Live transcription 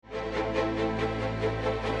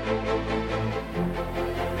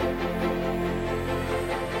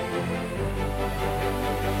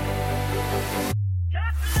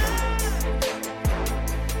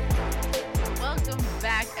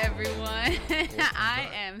I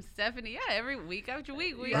am Stephanie. Yeah, every week after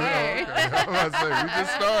week we are. Okay. I was about to say, we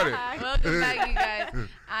just started. Welcome back, you guys.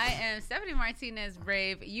 I am Stephanie Martinez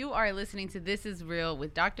Brave. You are listening to This Is Real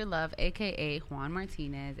with Dr. Love, a.k.a. Juan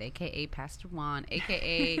Martinez, a.k.a. Pastor Juan,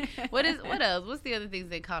 a.k.a. What else? What's the other things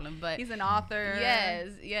they call him? But he's an author.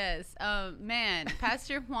 Yes. Man,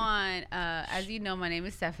 Pastor Juan, as you know, my name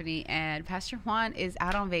is Stephanie, and Pastor Juan is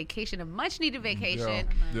out on vacation, a much-needed vacation.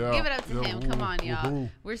 Yeah. Give it up to him. Come on, y'all. Ooh.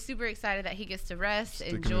 We're super excited that he gets to rest,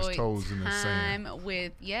 Sticking enjoy his toes in the time sand.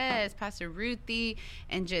 with, Pastor Ruthie,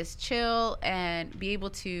 and just chill and be able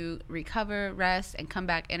to recover, rest, and come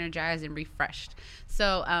back energized and refreshed.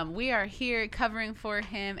 So we are here covering for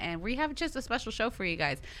him, and we have just a special show for you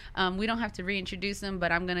guys. We don't have to reintroduce him,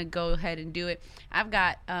 but I'm going to go ahead and do it. I've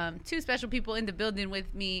got two special people in the building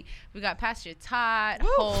with me. We got Pastor Todd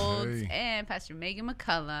Holds and Pastor Megan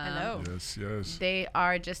McCullum. Hello. Yes. They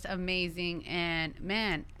are just amazing. And,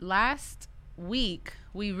 man, last week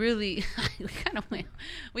we really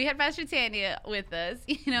we had Pastor Tanya with us,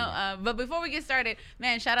 but before we get started,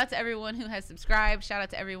 man, shout out to everyone who has subscribed, shout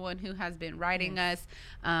out to everyone who has been writing us.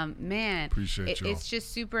 Appreciate y'all. It's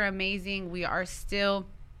just super amazing. We are still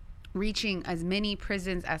reaching as many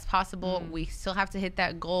prisons as possible. We still have to hit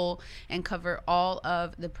that goal and cover all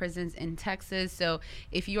of the prisons in Texas. So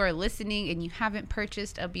if you are listening and you haven't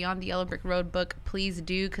purchased a Beyond the Yellow Brick Road book, please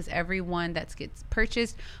do, because every one that gets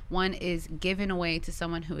purchased, one is given away to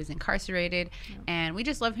someone who is incarcerated. And we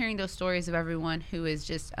just love hearing those stories of everyone who has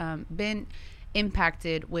just been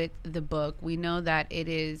impacted with the book. We know that it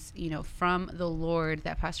is, from the Lord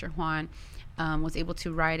that Pastor Juan was able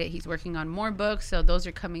to write it. He's working on more books, so those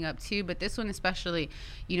are coming up too. But this one especially,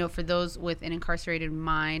 for those with an incarcerated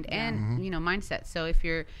mind and, mindset. So if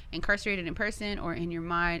you're incarcerated in person or in your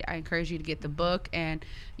mind, I encourage you to get the book, and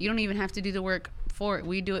you don't even have to do the work for it.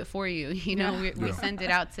 We do it for you. We send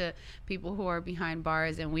it out to people who are behind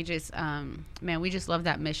bars, and we just, we just love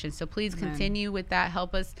that mission. So please continue with that.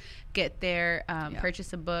 Help us get there.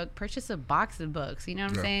 Purchase a book, purchase a box of books. You know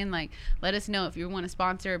what I'm saying? Like, let us know if you want to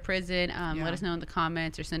sponsor a prison. Let us know in the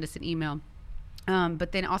comments or send us an email.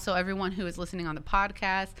 But then also everyone who is listening on the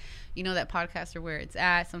podcast, that podcasts are where it's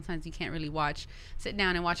at. Sometimes you can't really sit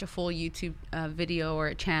down and watch a full YouTube video or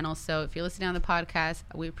a channel. So if you're listening on the podcast,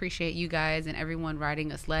 we appreciate you guys and everyone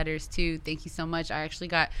writing us letters too. Thank you so much. I actually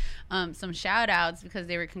got some shout outs because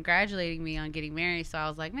they were congratulating me on getting married. So I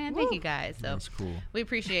was like, man, thank you guys. So that's cool. We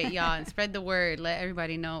appreciate y'all, and spread the word. Let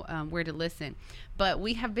everybody know where to listen. But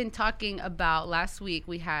we have been talking about, last week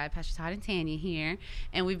we had Pastor Todd and Tanya here,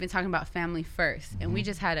 and we've been talking about family first. And we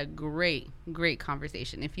just had a great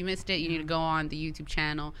conversation. If you missed it, you need to go on the YouTube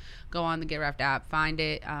channel, go on the Get Wrapped app, find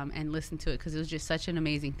it, and listen to it, because it was just such an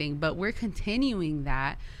amazing thing. But we're continuing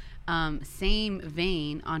that same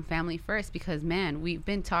vein on family first, because, man, we've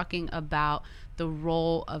been talking about the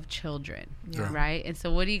role of children, right? And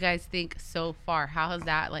so what do you guys think so far? How has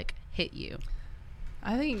that hit you?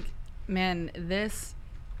 I think, man,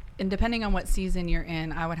 and depending on what season you're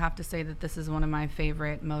in, I would have to say that this is one of my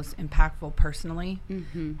favorite, most impactful personally.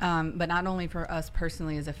 But not only for us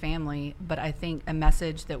personally as a family, but I think a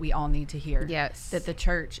message that we all need to hear. Yes. That the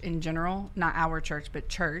church in general, not our church, but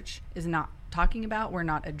church, is not talking about, we're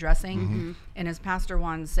not addressing. And as Pastor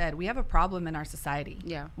Juan said, we have a problem in our society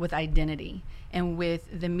with identity and with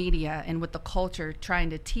the media and with the culture trying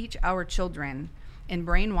to teach our children and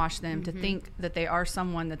brainwash them to think that they are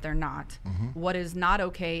someone that they're not. What is not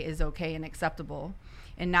okay is okay and acceptable.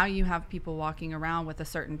 And now you have people walking around with a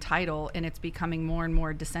certain title, and it's becoming more and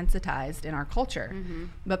more desensitized in our culture.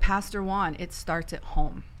 But Pastor Juan, it starts at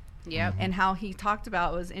home. And how he talked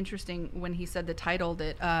about, it was interesting when he said the title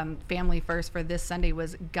that Family First for this Sunday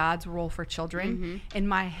was God's Role for Children. In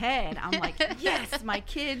my head, I'm like, yes, my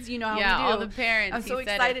kids, how we do. All the parents. I'm so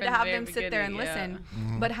excited to have them sit there and listen.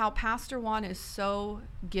 But how Pastor Juan is so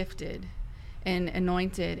gifted and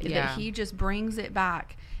anointed that he just brings it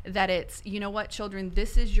back, that it's, children,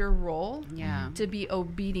 this is your role to be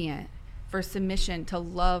obedient, for submission, to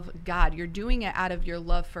love God. You're doing it out of your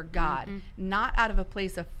love for God, not out of a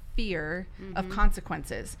place of fear of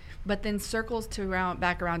consequences, but then circles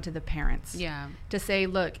back around to the parents to say,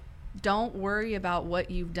 look, don't worry about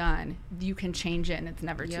what you've done. You can change it, and it's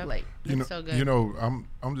never too late. So good.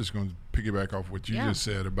 I'm just going to piggyback off what you just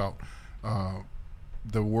said about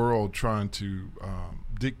the world trying to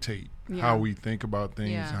dictate how we think about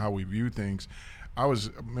things and how we view things. I was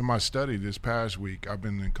in my study this past week. I've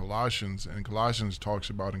been in Colossians, and Colossians talks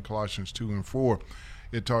about, in Colossians 2 and 4,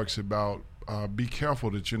 it talks about be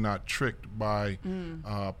careful that you're not tricked by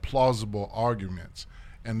plausible arguments.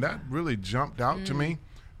 And that really jumped out to me,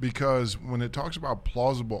 because when it talks about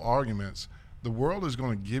plausible arguments, the world is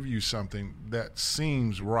going to give you something that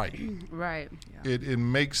seems right. Right. Yeah. It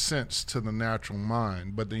makes sense to the natural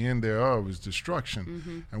mind, but the end thereof is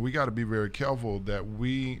destruction. And we got to be very careful that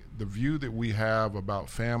the view that we have about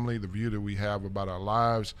family, the view that we have about our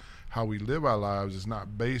lives, how we live our lives is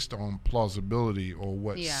not based on plausibility or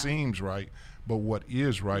what seems right, but what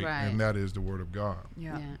is right, and that is the Word of God.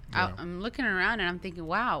 I'm looking around and I'm thinking,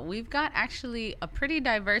 wow, we've got actually a pretty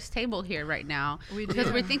diverse table here right now.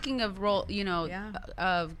 Because we're thinking of role,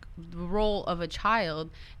 of the role of a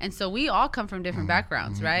child, and so we all come from different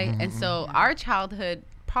backgrounds, right? And so our childhood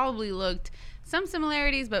probably looked some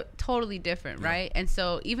similarities, but totally different, right? And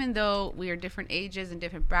so even though we are different ages and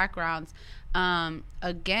different backgrounds,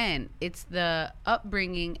 again, it's the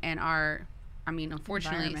upbringing and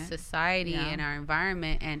unfortunately, society and our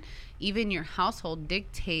environment and even your household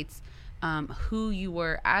dictates who you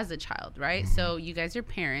were as a child, right? So you guys are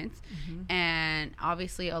parents, and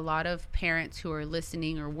obviously a lot of parents who are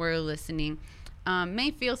listening or were listening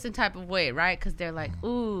may feel some type of way, right? Because they're like,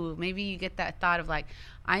 ooh, maybe you get that thought of like,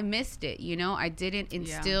 I missed it, I didn't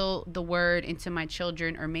instill the word into my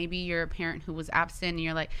children. Or maybe you're a parent who was absent and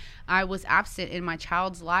you're like, I was absent in my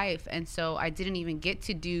child's life, and so I didn't even get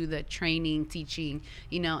to do the training, teaching,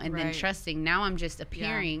 and then trusting. Now I'm just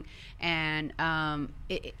appearing, and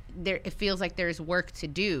it feels like there's work to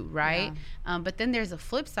do, right? But then there's a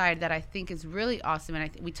flip side that I think is really awesome,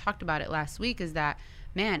 and we talked about it last week, is that,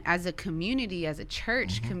 man, as a community, as a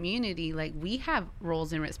church community, like, we have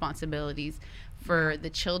roles and responsibilities for the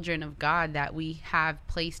children of God that we have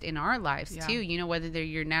placed in our lives too, whether they're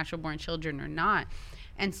your natural born children or not.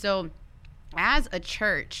 And so as a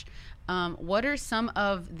church, what are some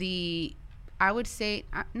of the, I would say,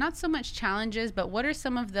 not so much challenges, but what are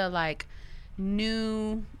some of the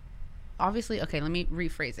new, obviously, okay, let me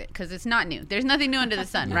rephrase it, because it's not new. There's nothing new under the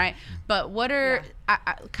sun, right? But what are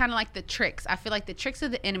kind of like the tricks? I feel like the tricks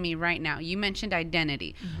of the enemy right now. You mentioned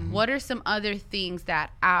identity. What are some other things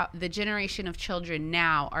that the generation of children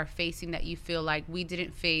now are facing that you feel like we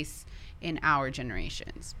didn't face in our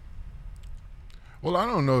generations? Well, I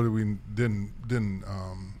don't know that we didn't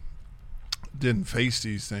face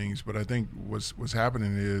these things, but I think what's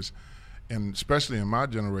happening is, and especially in my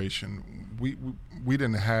generation, we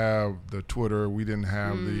didn't have the Twitter, we didn't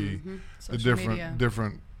have the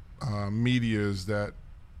different medias that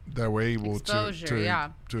were able to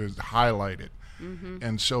highlight it,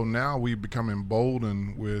 and so now we become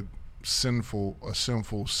emboldened with a sinful,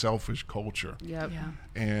 selfish culture.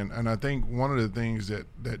 And I think one of the things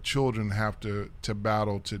that children have to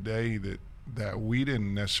battle today that we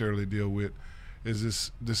didn't necessarily deal with is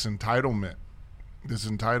this entitlement. This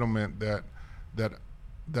entitlement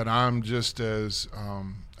that I'm just as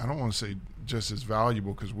I don't want to say just as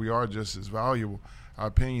valuable, because we are just as valuable. Our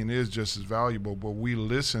opinion is just as valuable, but we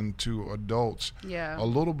listen to adults a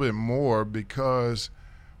little bit more because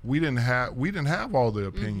we didn't have all the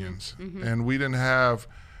opinions, and we didn't have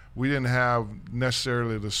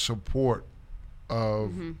necessarily the support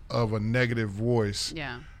of a negative voice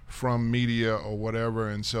from media or whatever,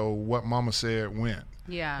 and so what mama said went.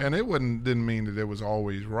 And it didn't mean that it was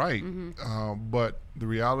always right, but the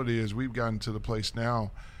reality is we've gotten to the place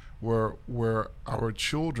now where our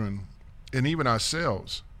children and even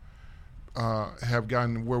ourselves have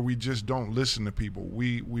gotten where we just don't listen to people.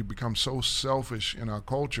 We become so selfish in our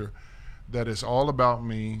culture that it's all about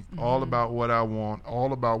me, all about what I want,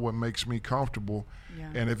 all about what makes me comfortable.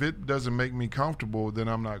 And if it doesn't make me comfortable, then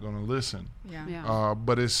I'm not going to listen.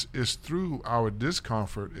 But it's through our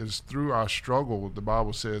discomfort, it's through our struggle. The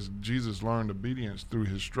Bible says Jesus learned obedience through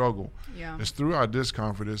his struggle. It's through our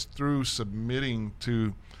discomfort, it's through submitting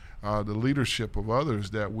to the leadership of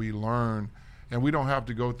others that we learn. And we don't have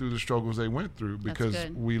to go through the struggles they went through, because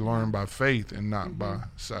we learn by faith and not by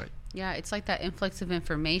sight. Yeah, it's like that influx of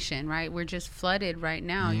information, right? We're just flooded right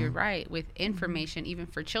now, you're right, with information, even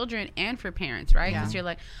for children and for parents, right? Because you're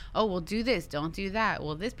like, oh, well, do this, don't do that.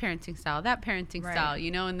 Well, this parenting style, that parenting style,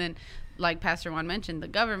 and then, like Pastor Juan mentioned, the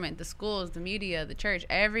government, the schools, the media, the church,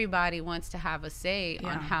 everybody wants to have a say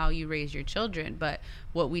on how you raise your children. But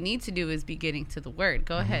what we need to do is be getting to the word.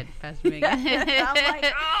 Go ahead, Pastor Megan. I'm like,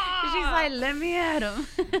 she's like, let me at him.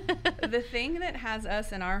 The thing that has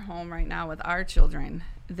us in our home right now with our children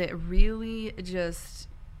that really just,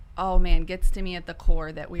 gets to me at the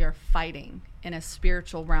core, that we are fighting in a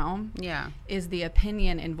spiritual realm, is the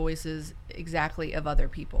opinion and voices exactly of other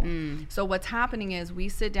people. So what's happening is we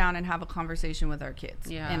sit down and have a conversation with our kids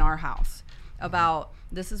in our house about,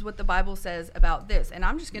 this is what the Bible says about this. And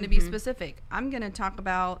I'm just going to be specific. I'm going to talk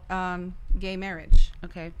about gay marriage.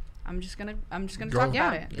 Okay. I'm just gonna talk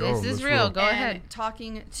about it. This is real. Go ahead.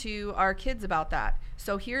 Talking to our kids about that.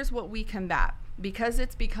 So here's what we combat. Because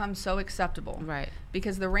it's become so acceptable. Right.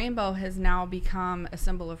 Because the rainbow has now become a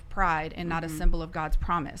symbol of pride and not a symbol of God's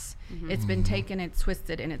promise. It's been taken, it's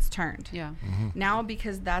twisted, and it's turned. Yeah. Now,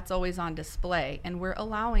 because that's always on display, and we're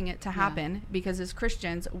allowing it to happen, because as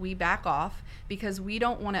Christians, we back off because we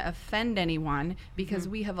don't want to offend anyone, because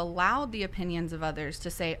we have allowed the opinions of others to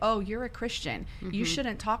say, oh, you're a Christian. You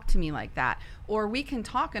shouldn't talk to me like that. Or we can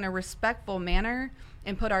talk in a respectful manner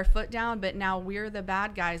and put our foot down, but now we're the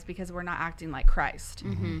bad guys because we're not acting like Christ.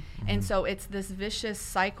 And so it's this vicious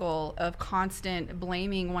cycle of constant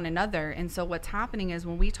blaming one another. And so what's happening is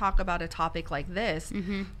when we talk about a topic like this,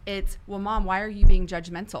 it's, well, Mom, why are you being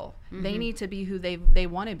judgmental? They need to be who they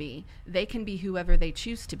want to be. They can be whoever they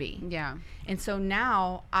choose to be. Yeah. And so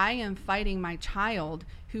now I am fighting my child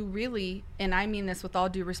who really, and I mean this with all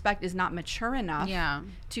due respect, is not mature enough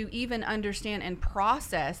to even understand and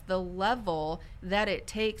process the level that it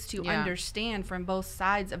takes to understand from both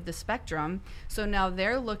sides of the spectrum. So now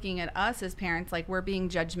they're looking at us as parents like we're being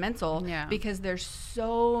judgmental because there's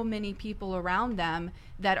so many people around them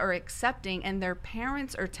that are accepting, and their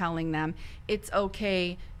parents are telling them it's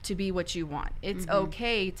okay to be what you want. It's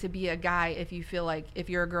okay to be a guy if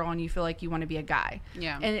you're a girl and you feel like you want to be a guy.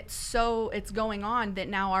 Yeah. And it's going on that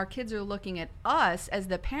now our kids are looking at us as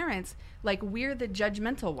the parents like we're the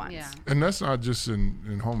judgmental ones. Yeah. And that's not just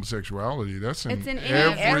in homosexuality. That's in any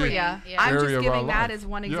every area. Yeah. I'm area just giving that life. as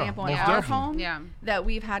one example in most our definitely. home that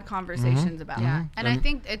we've had conversations about. Yeah. And I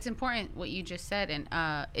think it's important what you just said, and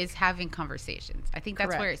is having conversations. I think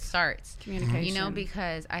that's where it starts. Communication. You know,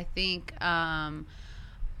 because I think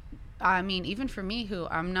I mean, even for me, who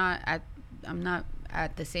I'm not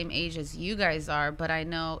at the same age as you guys are, but I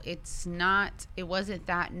know it wasn't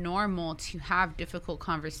that normal to have difficult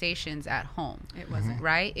conversations at home. It wasn't.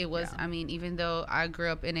 Right? It was, I mean, even though I grew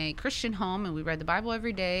up in a Christian home and we read the Bible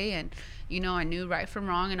every day, and, you know, I knew right from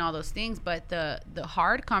wrong and all those things, but the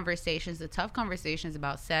hard conversations, the tough conversations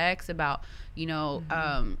about sex, about, you know,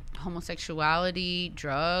 homosexuality,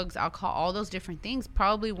 drugs, alcohol, all those different things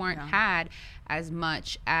probably weren't had as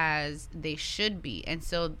much as they should be. And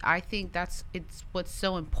so I think it's what's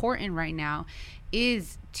so important right now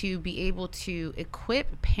is to be able to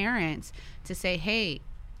equip parents to say, hey,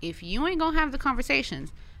 if you ain't gonna have the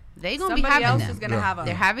conversations, they gonna Somebody be having else them. is gonna have them.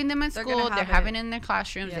 They're having them at school. They're having it in their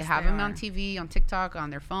classrooms. Yes, they have them on TV, on TikTok, on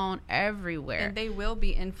their phone, everywhere. And they will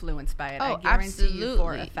be influenced by it. Oh, I guarantee you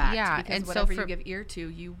for a absolutely. fact. Yeah, because and so whatever you give ear to,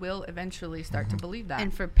 you will eventually start to believe that.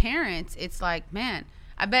 And for parents, it's like, man,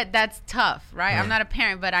 I bet that's tough, right? I'm not a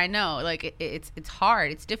parent, but I know, like, it's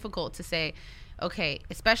hard. It's difficult to say, okay,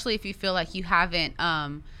 especially if you feel like you haven't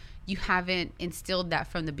instilled that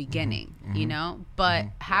from the beginning, you know? But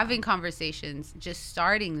having conversations, just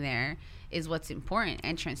starting there, is what's important,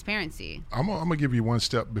 and transparency. I'm gonna give you one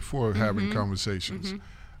step before having conversations.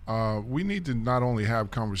 We need to not only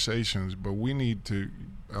have conversations, but we need to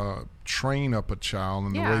train up a child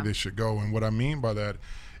in the way they should go. And what I mean by that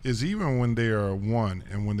is even when they are 1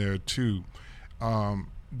 and when they're 2,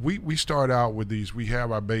 we start out with these. We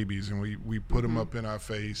have our babies and we put them up in our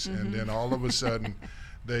face, and then all of a sudden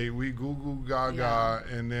we goo goo gaga,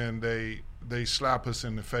 and then they slap us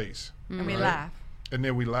in the face, and we laugh. And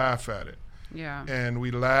then we laugh at it. Yeah. And we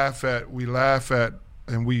laugh at,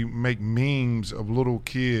 and we make memes of little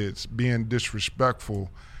kids being disrespectful,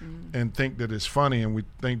 and think that it's funny, and we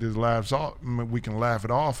think that we can laugh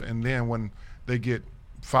it off. And then when they get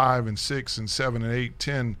 5 and 6 and 7 and 8,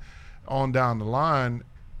 10 on down the line,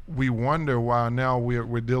 we wonder why now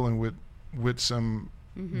we're dealing with some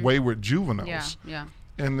wayward juveniles. Yeah.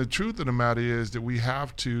 And the truth of the matter is that we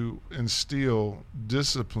have to instill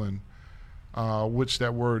discipline, which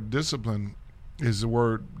that word discipline is the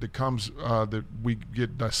word that comes that we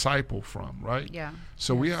get disciple from, right? Yeah.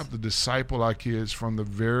 So we have to disciple our kids from the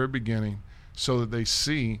very beginning so that they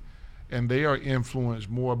see and they are influenced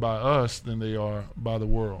more by us than they are by the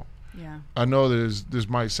world. Yeah. I know this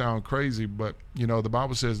might sound crazy, but you know the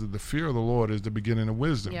Bible says that the fear of the Lord is the beginning of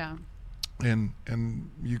wisdom. Yeah. And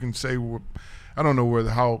you can say, I don't know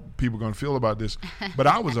how people are going to feel about this, but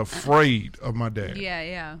I was afraid of my dad.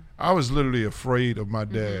 Yeah. I was literally afraid of my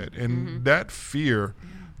dad, and that fear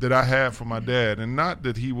that I had for my dad, and not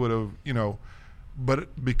that he would have, you know,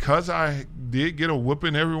 but because I did get a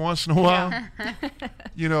whooping every once in a while,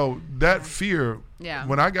 you know, that fear. Yeah.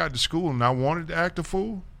 When I got to school and I wanted to act a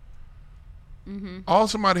fool, all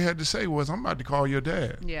somebody had to say was, "I'm about to call your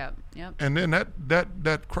dad." Yeah. Yep. And then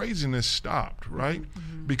that craziness stopped, right?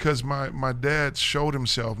 Because my dad showed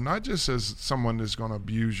himself not just as someone that's going to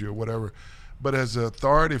abuse you or whatever, but as an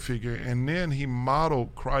authority figure. And then he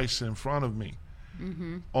modeled Christ in front of me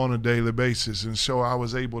on a daily basis. And so I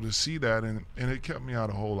was able to see that, and it kept me out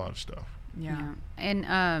of a whole lot of stuff. Yeah.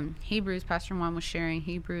 And Hebrews, Pastor Juan was sharing,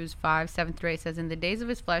 Hebrews 5:7-8 says, in the days of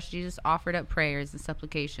his flesh, Jesus offered up prayers and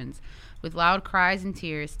supplications with loud cries and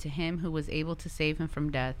tears to him who was able to save him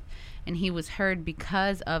from death. And he was heard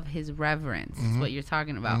because of his reverence. Is what you're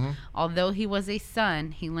talking about. Although he was a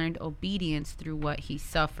son, he learned obedience through what he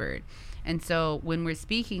suffered. And so when we're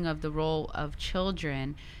speaking of the role of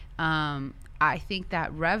children, I think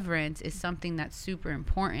that reverence is something that's super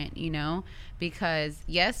important, you know, because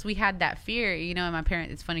yes, we had that fear, you know, and my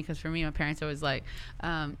parents, it's funny because for me, my parents are always like,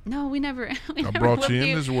 no, we never I brought you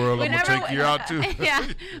in this world. I'm going to take you out too. Yeah.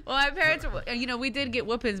 Well, my parents, you know, we did get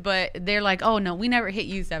whoopings, but they're like, oh no, we never hit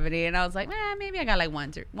you, 70. And I was like, maybe I got like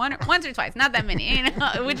once or twice, not that many, you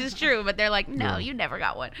know, which is true. But they're like, no, you never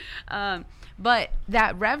got one. But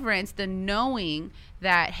that reverence, the knowing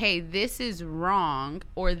that, hey, this is wrong,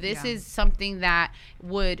 or this is something that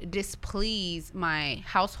would displease my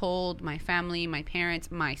household, my family, my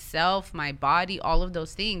parents, myself, my body, all of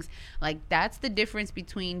those things. Like, that's the difference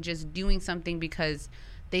between just doing something because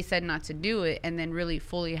they said not to do it and then really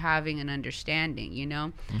fully having an understanding, you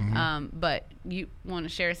know? But you want to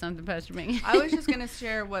share something, Pastor Megan? I was just going to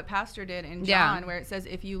share what Pastor did in John, where it says,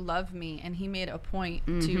 if you love me, and he made a point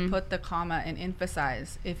to put the comma and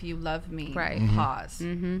emphasize, if you love me, pause.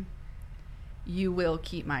 You will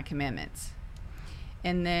keep my commandments.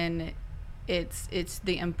 And then it's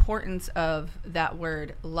the importance of that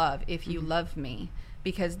word love, if you love me.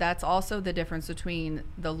 Because that's also the difference between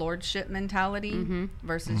the lordship mentality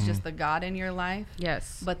versus just the God in your life.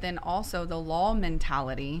 Yes. But then also the law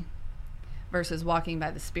mentality versus walking by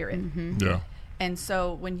the Spirit. Yeah. And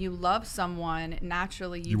so when you love someone,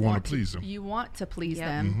 naturally you want to please them. You want to please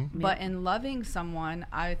them. But in loving someone,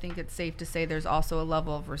 I think it's safe to say there's also a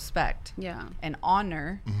level of respect and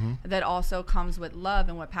honor that also comes with love.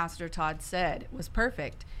 And what Pastor Todd said was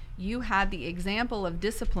perfect. You had the example of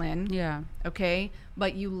discipline, okay,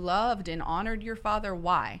 but you loved and honored your father.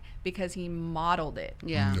 Why? Because he modeled it.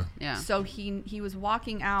 So he was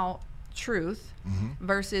walking out truth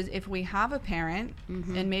versus if we have a parent,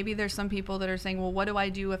 and maybe there's some people that are saying, well, what do I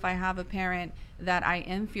do if I have a parent that I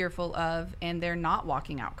am fearful of and they're not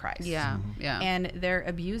walking out Christ? And they're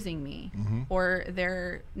abusing me, or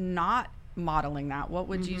they're not modeling that. What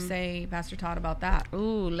would you say, Pastor Todd, about that?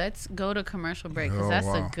 Ooh, let's go to commercial break, because that's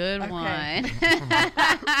a good one.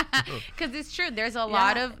 Because it's true. There's a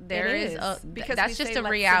lot of because that's just a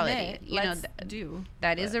reality.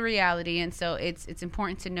 That is a reality, and so it's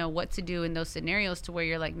important to know what to do in those scenarios to where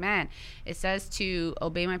you're like, man, it says to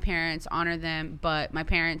obey my parents, honor them, but my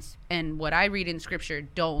parents and what I read in scripture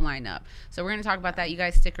don't line up. So we're going to talk about that. You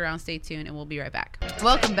guys stick around, stay tuned, and we'll be right back.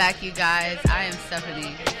 Welcome back, you guys. I am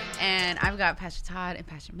Stephanie, and I've got Pastor Todd and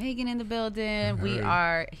Pastor Megan in the building. We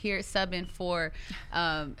are here subbing for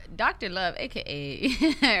Dr. Love,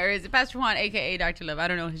 a.k.a. or is it Pastor Juan, a.k.a. Dr. Love? I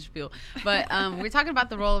don't know his spiel. But we're talking about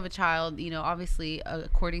the role of a child, you know, obviously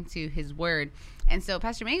according to his word. And so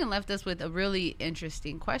Pastor Megan left us with a really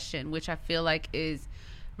interesting question, which I feel like is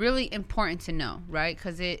really important to know, right?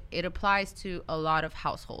 Because it applies to a lot of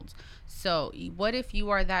households. So what if you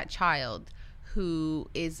are that child who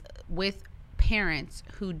is with parents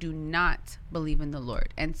who do not believe in the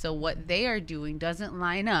Lord, and so what they are doing doesn't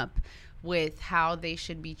line up with how they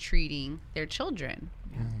should be treating their children?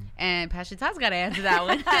 And Pastor Todd's got to answer that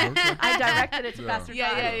one. I directed it to Pastor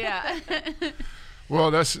Todd.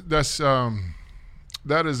 Well,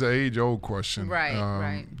 that is an age-old question,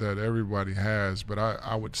 right. that everybody has. But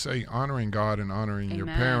I would say honoring God and honoring your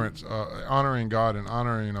parents, honoring God and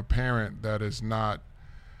honoring a parent that is not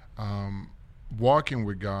walking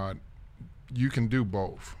with God, you can do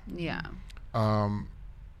both.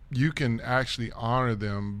 You can actually honor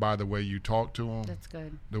them by the way you talk to them. That's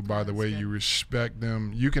good. By the way you respect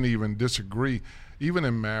them. You can even disagree. Even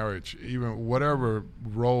in marriage, even whatever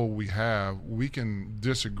role we have, we can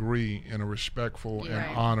disagree in a respectful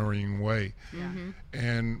and honoring way.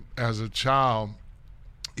 And as a child,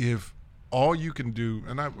 if all you can do,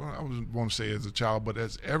 and I won't say as a child, but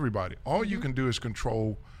as everybody, all you can do is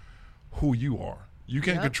control who you are. You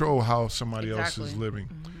can't control how somebody else is living.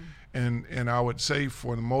 And I would say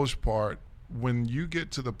for the most part, when you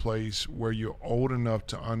get to the place where you're old enough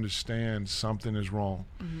to understand something is wrong,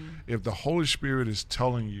 if the Holy Spirit is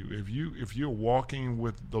telling you, if you're walking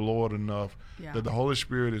with the Lord enough that the Holy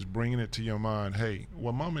Spirit is bringing it to your mind, hey,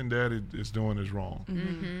 what mom and dad is doing is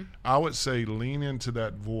wrong. I would say lean into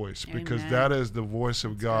that voice, because that is the voice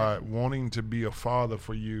of God wanting to be a father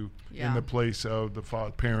for you in the place of the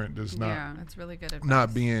parent does not. That's really good advice.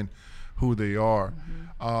 Not being who they are.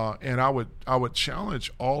 And I would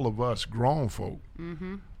challenge all of us grown folk.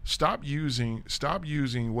 Stop using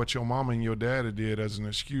what your mama and your daddy did as an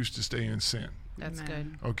excuse to stay in sin. That's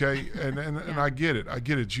good. Okay, and I get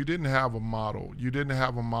it. You didn't have a model. You didn't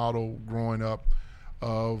have a model growing up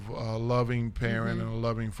of a loving parent and a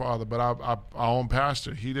loving father. But our own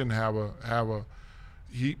pastor, he didn't have a.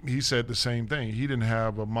 He said the same thing. He didn't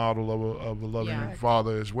have a model of a loving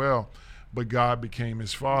father as well. But God became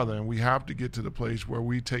his father, and we have to get to the place where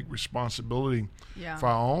we take responsibility for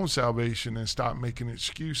our own salvation and stop making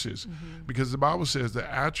excuses. Because the Bible says the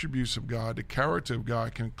attributes of God, the character of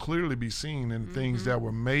God can clearly be seen in the things that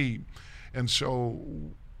were made. And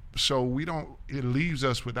so we don't, it leaves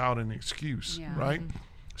us without an excuse, right?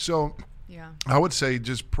 So I would say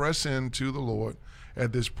just press into the Lord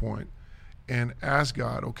at this point and ask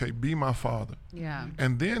God, okay, be my father.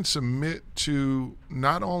 And then submit to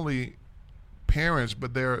not only parents,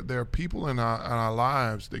 but there are people in our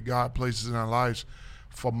lives that God places in our lives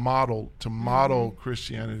to model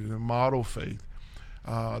Christianity, to model faith.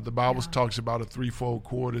 The Bible talks about a threefold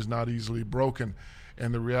cord is not easily broken,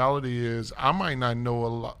 and the reality is I might not know a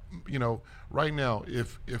lot. Right now,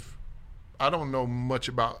 if I don't know much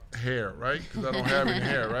about hair, right? Because I don't have any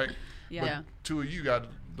hair, right? But two of you got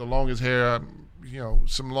the longest hair.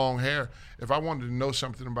 Some long hair. If I wanted to know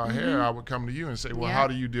something about hair, I would come to you and say, well, how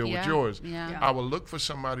do you deal with yours? I would look for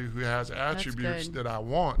somebody who has attributes that I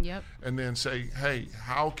want and then say, hey,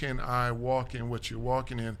 how can I walk in what you're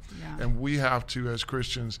walking in? And we have to, as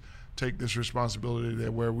Christians, take this responsibility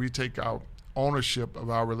that where we take out ownership of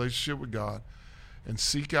our relationship with God and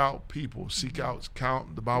seek out people,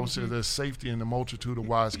 the Bible says there's safety in the multitude of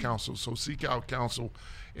wise counsel. So seek out counsel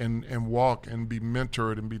and walk and be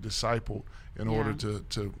mentored and be discipled in order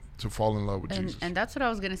to fall in love with Jesus. And that's what I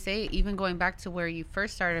was going to say, even going back to where you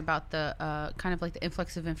first started about the kind of like the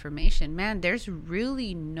influx of information. Man, there's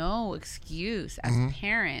really no excuse as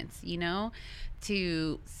parents,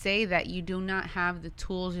 to say that you do not have the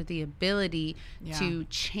tools or the ability to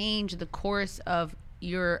change the course of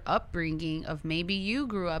your upbringing. Of maybe you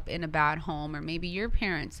grew up in a bad home, or maybe your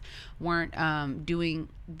parents weren't doing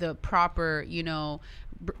the proper,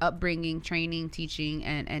 upbringing, training, teaching,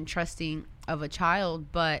 and trusting of a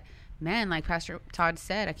child. But man, like Pastor Todd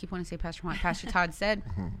said, I keep wanting to say Pastor Todd said,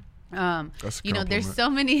 there's so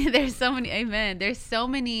many, amen. There's so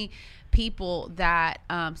many people that,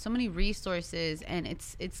 so many resources, and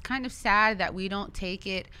it's kind of sad that we don't take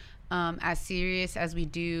it as serious as we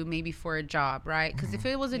do maybe for a job, right? Because if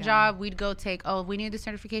it was a job, we'd go take, we need the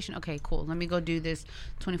certification. Okay, cool. Let me go do this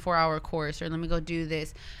 24-hour course, or let me go do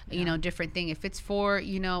this, different thing. If it's for,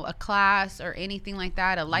 a class or anything like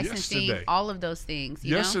that, a licensing, all of those things.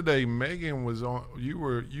 Yesterday, Megan was on,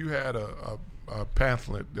 you had a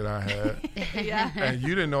pamphlet that I had, and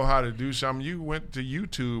you didn't know how to do something. You went to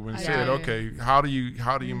YouTube and said, "Okay, how do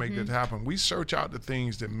you make this happen?" We search out the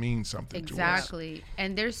things that mean something to us. Exactly,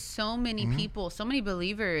 and there's so many people, so many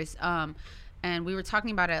believers. And we were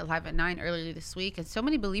talking about it at Live at 9 earlier this week, and so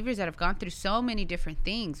many believers that have gone through so many different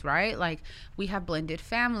things, right? Like we have blended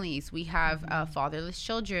families, we have fatherless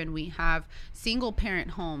children, we have single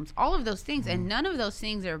parent homes, all of those things, and none of those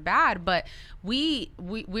things are bad. But we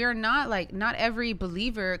are not like, not every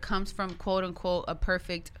believer comes from quote unquote a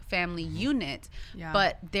perfect family unit,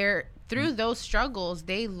 but they're through those struggles,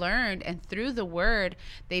 they learned, and through the word,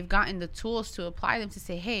 they've gotten the tools to apply them to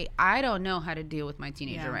say, hey, I don't know how to deal with my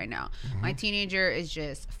teenager right now. My teenager is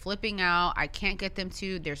just flipping out. I can't get them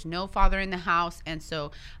to, there's no father in the house, and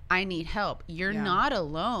so I need help. You're not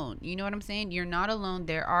alone. You know what I'm saying? You're not alone.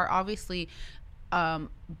 There are obviously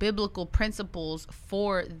biblical principles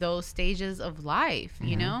for those stages of life,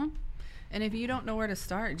 you know? And if you don't know where to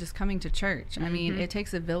start, just coming to church. I mean, it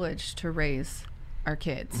takes a village to raise our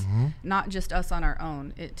kids, not just us on our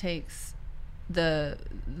own. It takes the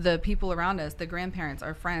people around us, the grandparents,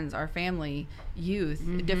 our friends, our family, youth,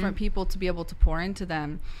 different people to be able to pour into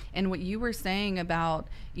them. And what you were saying about,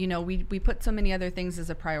 we put so many other things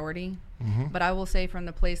as a priority, but I will say from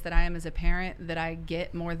the place that I am as a parent, that I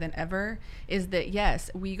get more than ever is that,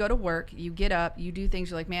 yes, we go to work, you get up, you do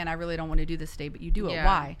things, you're like, man, I really don't want to do this today, but you do it.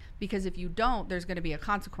 Why? Because if you don't, there's going to be a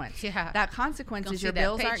consequence. That consequence is your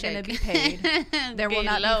bills aren't going to be paid. There will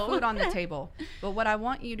not be food on the table. But what I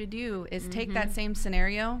want you to do is take that same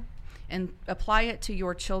scenario and apply it to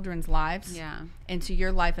your children's lives and to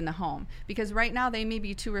your life in the home. Because right now they may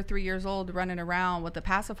be 2 or 3 years old running around with a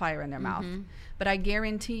pacifier in their mouth. But I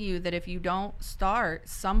guarantee you that if you don't start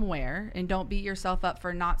somewhere and don't beat yourself up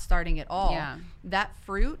for not starting at all, that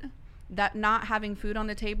fruit, that not having food on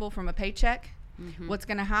the table from a paycheck, what's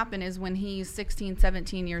going to happen is when he's 16,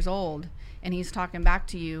 17 years old and he's talking back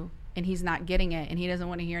to you, and he's not getting it and he doesn't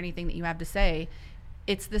want to hear anything that you have to say,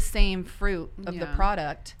 it's the same fruit of the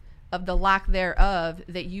product of the lack thereof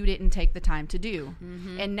that you didn't take the time to do.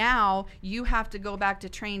 And now you have to go back to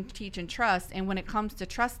train, teach, and trust. And when it comes to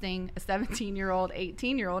trusting a 17-year-old,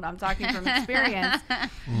 18-year-old, I'm talking from experience,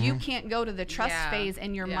 you can't go to the trust phase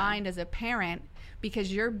in your mind as a parent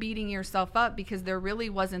because you're beating yourself up because there really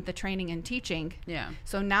wasn't the training and teaching.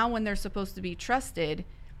 So now when they're supposed to be trusted,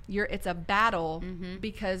 it's a battle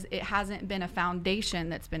because it hasn't been a foundation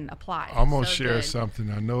that's been applied. I'm gonna share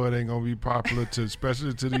something. I know it ain't gonna be popular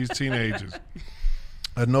especially to these teenagers.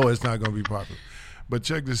 I know it's not gonna be popular, but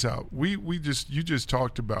check this out. You just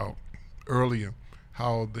talked about earlier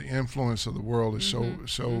how the influence of the world is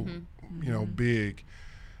so big.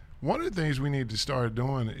 One of the things we need to start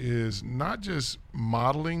doing is not just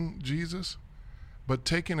modeling Jesus, but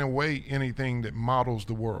taking away anything that models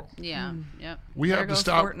the world. We have to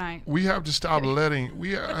stop. Fortnite. We have to stop letting.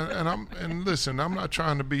 Listen. I'm not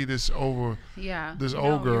trying to be this ogre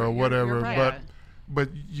or whatever. You're right. But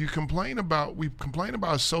we complain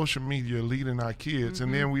about social media leading our kids,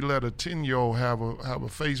 and then we let a 10-year-old have a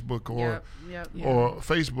Facebook or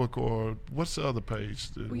Facebook or what's the other page?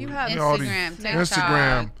 You have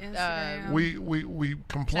Instagram. We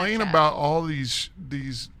complain about all these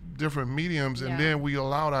different mediums, and then we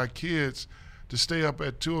allowed our kids to stay up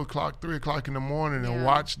at 2 o'clock, 3 o'clock in the morning and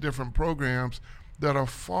watch different programs that are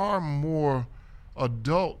far more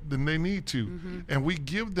adult than they need to. And we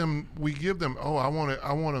give them I want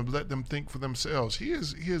to let them think for themselves.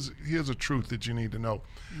 Here's a truth that you need to know.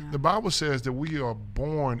 The Bible says that we are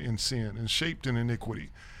born in sin and shaped in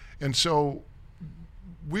iniquity, and so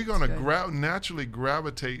we're going to naturally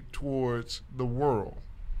gravitate towards the world.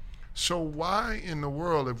 So why in the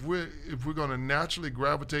world, if we're going to naturally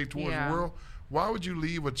gravitate towards the world, why would you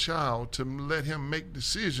leave a child to let him make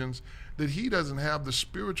decisions that he doesn't have the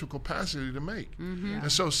spiritual capacity to make? And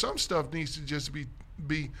so some stuff needs to just be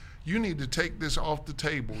you need to take this off the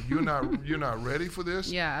table. You're not ready for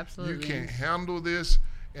this. Absolutely. You can't handle this,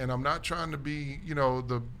 and I'm not trying to be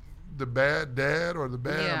the bad dad or the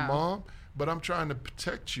bad mom. But I'm trying to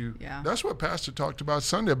protect you. That's what Pastor talked about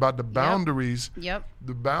Sunday, about the boundaries. The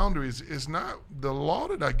boundaries is not, the law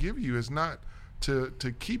that I give you is not to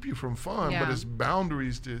keep you from fun, but it's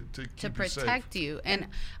boundaries to keep you safe. To protect you. And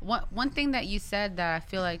one thing that you said that I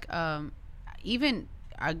feel like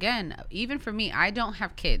even for me, I don't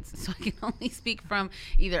have kids, so I can only speak from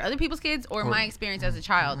either other people's kids or my experience as a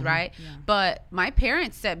child, right? But my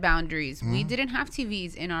parents set boundaries. We didn't have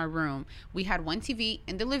TVs in our room. We had one TV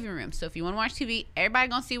in the living room. So if you want to watch TV, everybody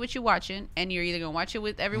gonna see what you're watching, and you're either gonna watch it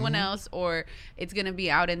with everyone else or it's gonna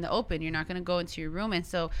be out in the open. You're not gonna go into your room. And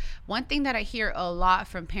so one thing that I hear a lot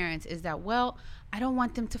from parents is that, well, I don't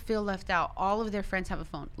want them to feel left out. All of their friends have a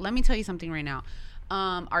phone. Let me tell you something right now.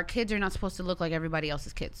 Our kids are not supposed to look like everybody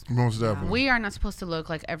else's kids. Most definitely. We are not supposed to look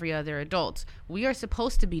like every other adult. We are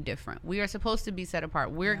supposed to be different. We are supposed to be set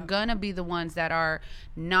apart. We're gonna be the ones that are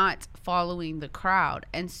not following the crowd.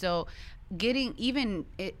 And so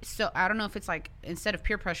so I don't know if it's like, instead of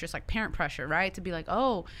peer pressure, it's like parent pressure, right? To be like,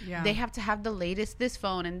 they have to have the latest this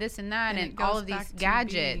phone and this and that and all of these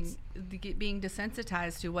gadgets. Being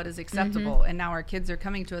desensitized to what is acceptable, and now our kids are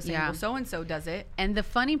coming to us saying, well, so and so does it. And the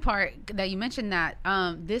funny part that you mentioned that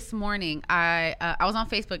this morning I was on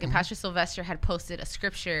Facebook and Pastor Sylvester had posted a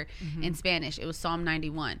scripture in Spanish. It was Psalm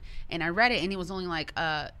 91, and I read it, and it was only like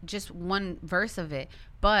just one verse of it,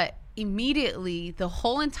 but immediately the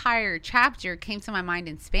whole entire chapter came to my mind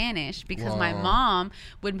in Spanish because my mom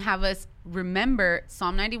would have us remember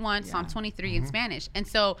Psalm 91, Psalm 23 in Spanish. And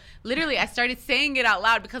so literally I started saying it out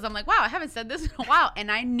loud because I'm like, wow, I haven't said this in a while.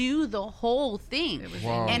 And I knew the whole thing.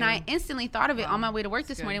 And I instantly thought of it on my way to work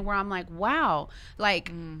this morning, where I'm like, wow,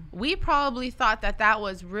 like we probably thought that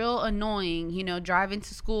was real annoying, driving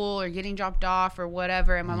to school or getting dropped off or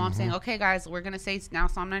whatever. And my mom saying, okay, guys, we're going to say now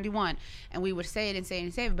Psalm 91. And we would say it and say it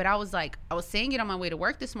and say it. But I was saying it on my way to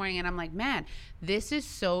work this morning, and I'm like, man, this is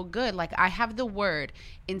so good. Like, I have the word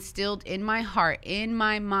instilled in my heart, in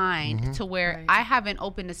my mind, to where I haven't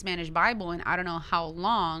opened a Spanish Bible in I don't know how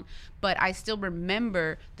long, but I still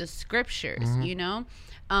remember the scriptures,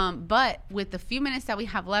 but with the few minutes that we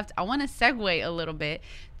have left, I want to segue a little bit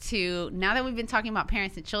to, now that we've been talking about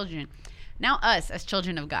parents and children, now us as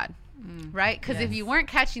children of God. Right? Because if you weren't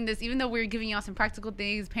catching this, even though we were giving y'all some practical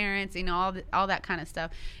things, parents, all that kind of stuff,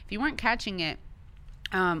 if you weren't catching it,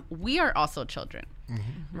 we are also children.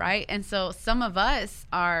 Mm-hmm. Right. And so some of us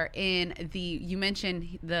are in you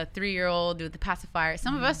mentioned the 3-year-old with the pacifier.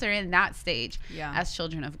 Some of us are in that stage as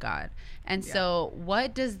children of God. And so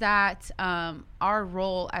what does that, our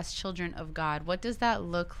role as children of God, what does that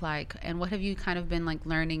look like? And what have you kind of been like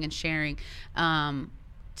learning and sharing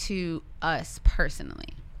to us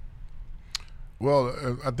personally?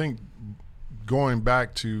 Well, I think going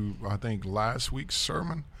back to, last week's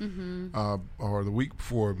sermon, or the week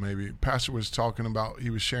before, maybe, Pastor was he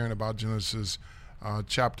was sharing about Genesis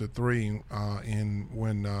chapter 3,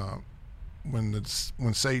 when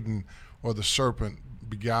Satan or the serpent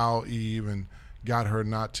beguiled Eve and got her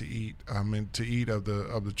not to eat, to eat of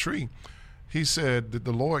the tree. He said, did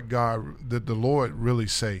the Lord really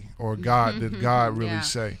say, or did God really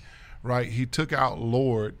say? Right, he took out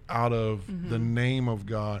Lord out of the name of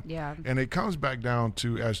God. Yeah. And it comes back down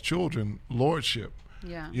to, as children, lordship.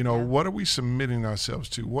 Yeah. What are we submitting ourselves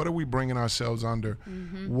to? What are we bringing ourselves under?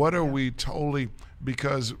 Mm-hmm. What are we totally,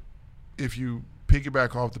 because if you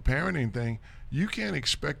piggyback off the parenting thing, you can't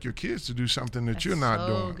expect your kids to do something that you're not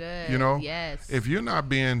doing. Good. Yes. If you're not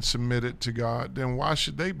being submitted to God, then why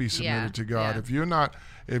should they be submitted to God? Yeah.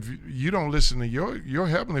 If you don't listen to your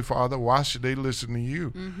Heavenly Father, why should they listen to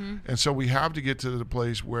you? Mm-hmm. And so we have to get to the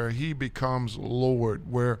place where he becomes Lord,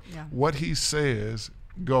 where what he says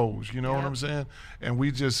goes. You know what I'm saying? And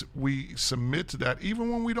we submit to that, even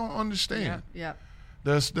when we don't understand. Yeah.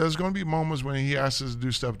 There's going to be moments when he asks us to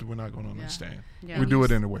do stuff that we're not going to understand. Yeah. We do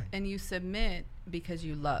it anyway. And you submit because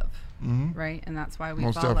you love, right? And that's why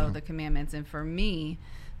we follow the commandments. And for me,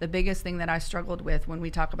 the biggest thing that I struggled with when we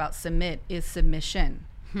talk about submit is submission.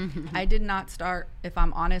 I did not start, if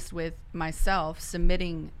I'm honest with myself,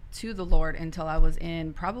 submitting to the Lord until I was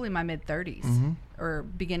in probably my mid-30s or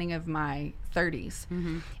beginning of my 30s.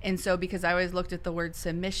 Mm-hmm. And so because I always looked at the word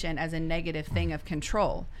submission as a negative thing of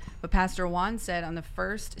control. But Pastor Juan said on the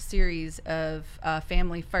first series of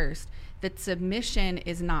Family First that submission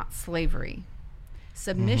is not slavery.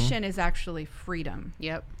 Submission is actually freedom.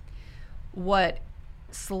 Yep. What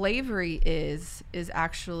slavery is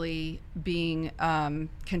actually being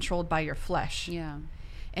controlled by your flesh. Yeah.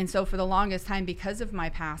 And so for the longest time, because of my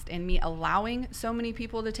past and me allowing so many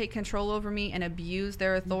people to take control over me and abuse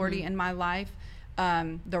their authority in my life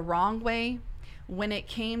the wrong way, when it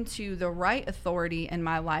came to the right authority in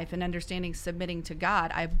my life and understanding submitting to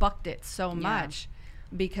God, I bucked it so much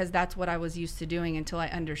because that's what I was used to doing until I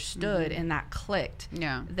understood and that clicked.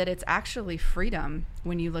 Yeah. That it's actually freedom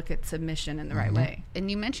when you look at submission in the right way.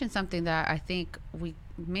 And you mentioned something that I think we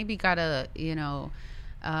maybe gotta,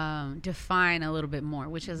 define a little bit more,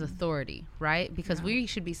 which is authority, right? Because we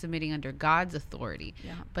should be submitting under God's authority.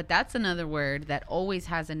 Yeah. But that's another word that always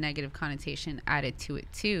has a negative connotation added to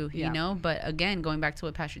it too, you know? But again, going back to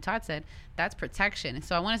what Pastor Todd said, that's protection. And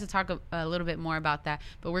so I wanted to talk a little bit more about that,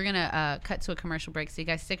 but we're going to cut to a commercial break. So you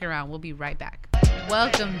guys stick around. We'll be right back.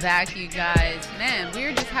 Welcome back, you guys. Man,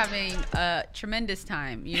 we're just having a tremendous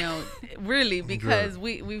time, really, because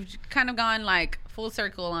we've kind of gone like full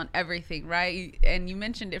circle on everything, right? And you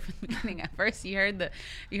mentioned it from the beginning. At first, you heard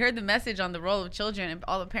the message on the role of children, and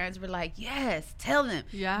all the parents were like, "Yes, tell them,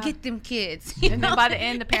 get them kids." And then by the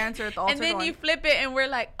end, the parents are at the altar. And then you flip it, and we're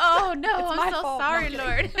like, "Oh no, I'm so sorry,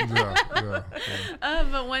 Lord."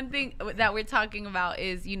 But one thing that we're talking about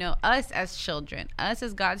is, us as children, us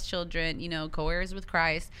as God's children, co-heirs with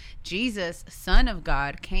Christ. Jesus, Son of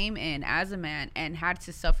God, came in as a man and had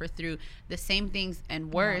to suffer through the same things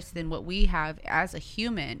and worse than what we have as a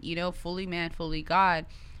human, fully man, fully God.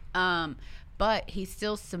 But he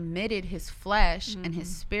still submitted his flesh and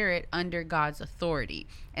his spirit under God's authority.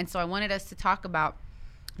 And so I wanted us to talk about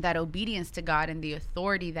that obedience to God and the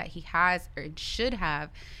authority that he has or should have,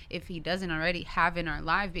 if he doesn't already have in our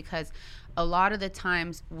life, because a lot of the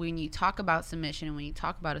times when you talk about submission and when you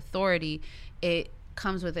talk about authority, it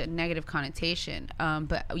comes with a negative connotation.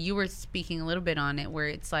 But you were speaking a little bit on it, where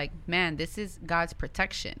it's like, man, this is God's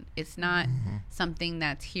protection. It's not something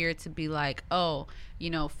that's here to be like,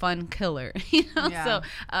 fun killer. So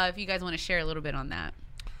if you guys want to share a little bit on that.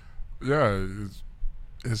 Yeah,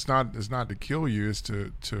 it's not to kill you. It's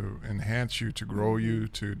to enhance you, to grow you,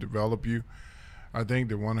 to develop you. I think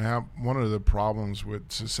that one of the problems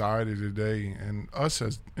with society today, and us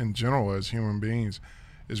as in general as human beings,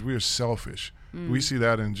 is we are selfish. We see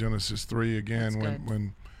that in Genesis 3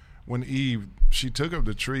 again, when Eve, she took of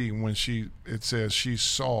the tree, it says she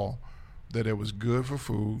saw that it was good for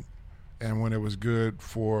food and when it was good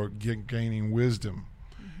for gaining wisdom.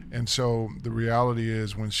 And so the reality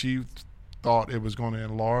is, when she thought it was going to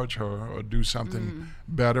enlarge her or do something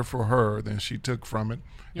better for her, then she took from it,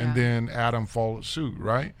 and then Adam followed suit,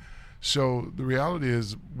 right? So the reality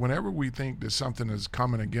is, whenever we think that something is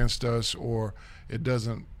coming against us or it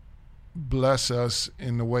doesn't bless us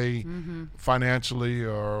in the way financially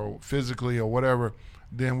or physically or whatever,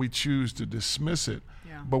 then we choose to dismiss it.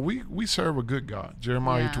 Yeah. But we serve a good God.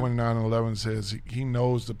 Jeremiah 29:11 says he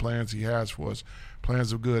knows the plans he has for us,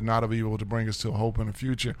 plans of good, not of evil, to bring us to a hope in the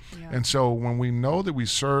future. Yeah. And so when we know that we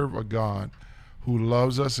serve a God who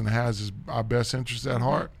loves us and has our best interests at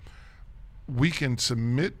heart, we can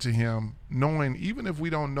submit to him, knowing even if we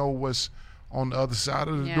don't know what's on the other side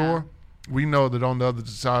of the door, we know that on the other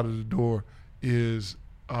side of the door is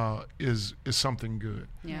something good.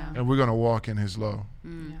 Yeah. And we're going to walk in his love.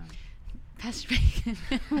 Yeah. Pastor Bacon,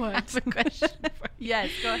 I have a question for you. Yes,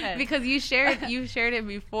 go ahead. Because you shared it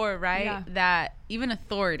before, right? Yeah. That even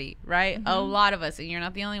authority, right? A lot of us, and you're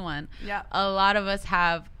not the only one. Yeah. A lot of us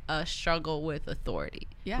have a struggle with authority,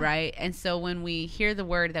 right? And so when we hear the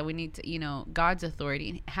word that we need to, God's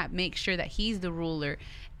authority, make sure that he's the ruler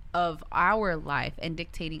of our life and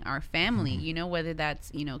dictating our family, whether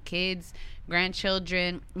that's, kids,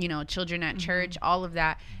 grandchildren, children at church, all of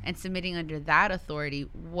that, and submitting under that authority.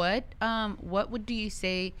 What would you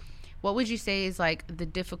say is like the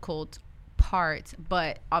difficult part,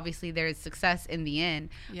 but obviously there is success in the end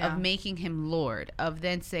of making him Lord, of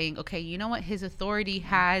then saying, okay, you know what, his authority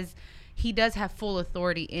he does have full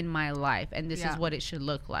authority in my life, and this is what it should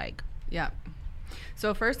look like. Yeah.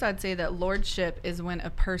 So first I'd say that lordship is when a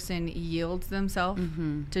person yields themselves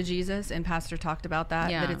to Jesus, and Pastor talked about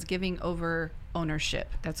that it's giving over ownership.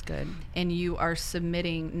 That's good. And you are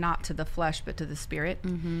submitting not to the flesh but to the spirit.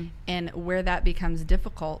 And where that becomes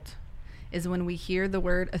difficult is when we hear the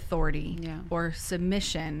word authority or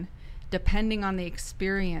submission, depending on the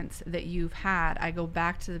experience that you've had. I go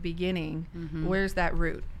back to the beginning. Where's that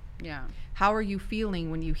root? Yeah. How are you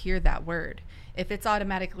feeling when you hear that word? If it's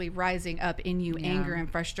automatically rising up in you, anger and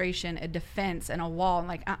frustration, a defense and a wall, and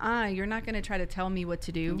like, you're not going to try to tell me what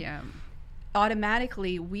to do. Yeah.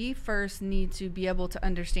 Automatically, we first need to be able to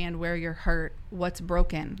understand where you're hurt, what's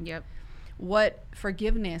broken. Yep. What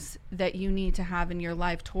forgiveness that you need to have in your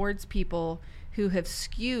life towards people who have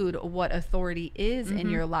skewed what authority is in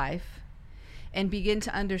your life. And begin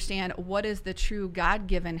to understand what is the true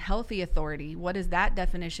God-given healthy authority. What is that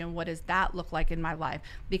definition? What does that look like in my life?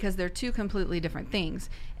 Because they're two completely different things.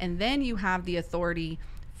 And then you have the authority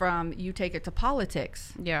from, you take it to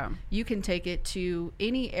politics. Yeah. You can take it to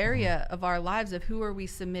any area of our lives of who are we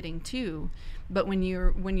submitting to. But when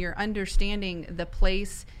you're understanding the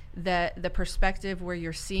place, that the perspective where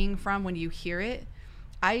you're seeing from when you hear it,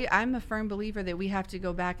 I'm a firm believer that we have to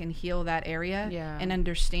go back and heal that area and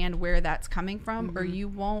understand where that's coming from, or you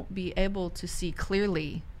won't be able to see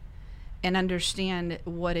clearly and understand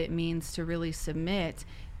what it means to really submit,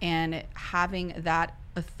 and having that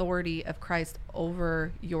authority of Christ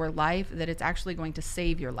over your life, that it's actually going to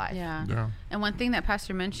save your life. Yeah. And one thing that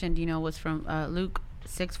Pastor mentioned, was from Luke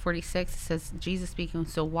 6:46. It says, Jesus speaking,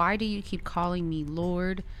 so why do you keep calling me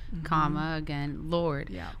Lord, comma, again, Lord,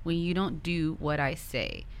 when you don't do what I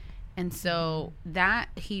say? And so that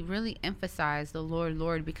he really emphasized the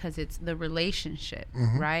Lord, because it's the relationship,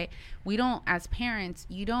 right? We don't, as parents,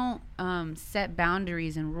 you don't set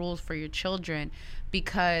boundaries and rules for your children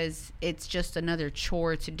because it's just another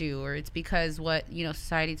chore to do, or it's because what,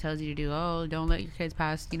 society tells you to do. Oh, don't let your kids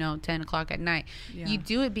past, 10 o'clock at night. Yeah. You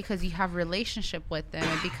do it because you have a relationship with them,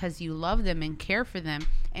 and because you love them and care for them.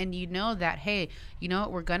 And you know that, hey, you know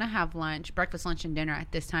what, we're going to have breakfast, lunch, and dinner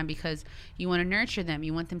at this time because you want to nurture them.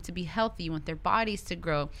 You want them to be healthy. You want their bodies to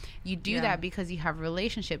grow. You do that because you have a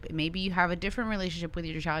relationship. Maybe you have a different relationship with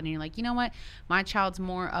your child, and you're like, you know what, my child's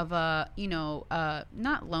more of a,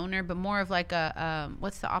 not loner, but more of like a,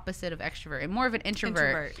 what's the opposite of extrovert? And more of an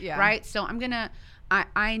introvert, right? So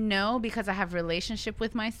I know, because I have a relationship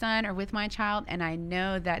with my son or with my child, and I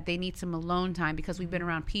know that they need some alone time because we've been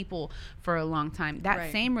around people for a long time.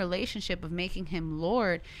 That same relationship of making him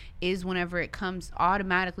Lord is whenever it comes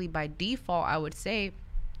automatically by default, I would say,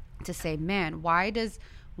 to say, man, why does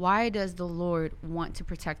the Lord want to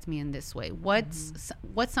protect me in this way? What's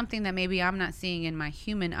something that maybe I'm not seeing in my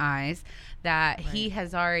human eyes that he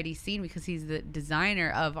has already seen, because he's the designer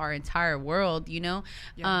of our entire world,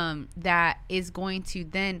 that is going to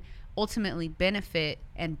then ultimately benefit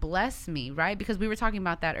and bless me, right? Because we were talking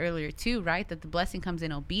about that earlier too, right? That the blessing comes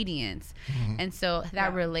in obedience. And so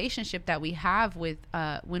that relationship that we have with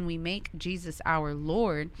when we make Jesus our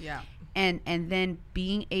Lord, and then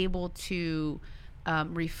being able to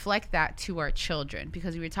reflect that to our children,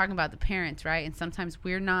 because we were talking about the parents, right? And sometimes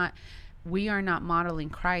we're not we are not modeling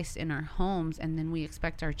Christ in our homes, and then we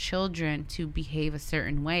expect our children to behave a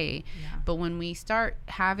certain way. But when we start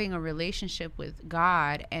having a relationship with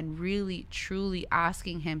God and really truly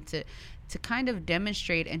asking him to kind of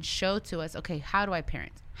demonstrate and show to us, okay, how do I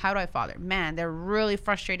parent? How do I father? Man, they're really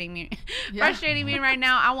frustrating me right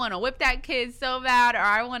now. I want to whip that kid so bad, or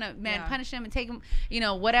I want to punish him and take him,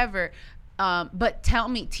 whatever. But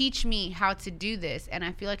teach me how to do this. And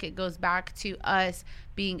I feel like it goes back to us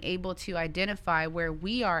being able to identify where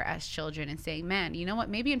we are as children and saying, man, you know what?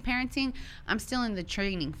 Maybe in parenting, I'm still in the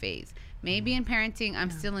training phase. Maybe in parenting,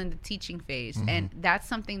 I'm still in the teaching phase. And that's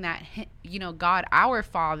something that, God, our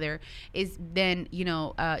Father, is then,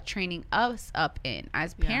 training us up in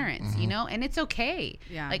as parents, and it's okay.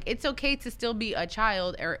 Like, it's okay to still be a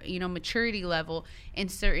child or, maturity level in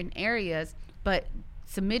certain areas, but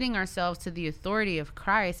submitting ourselves to the authority of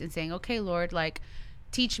Christ and saying, okay, Lord, like,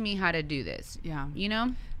 teach me how to do this.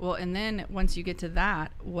 Well, and then once you get to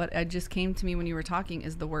that, what just came to me when you were talking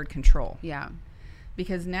is the word control.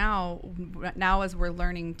 Because now as we're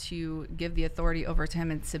learning to give the authority over to him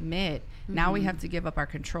and submit, now we have to give up our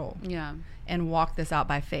control and walk this out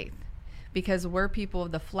by faith. Because we're people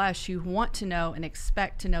of the flesh who want to know and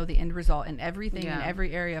expect to know the end result in everything in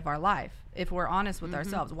every area of our life. If we're honest with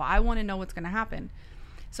ourselves, well, I want to know what's going to happen.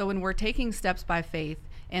 So when we're taking steps by faith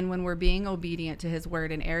and when we're being obedient to his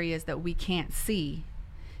word in areas that we can't see,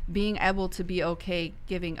 being able to be okay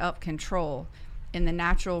giving up control in the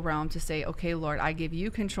natural realm to say, okay, Lord, I give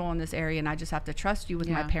you control in this area, and I just have to trust you with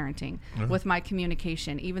my parenting, with my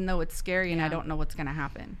communication, even though it's scary and I don't know what's going to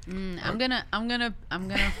happen. I'm gonna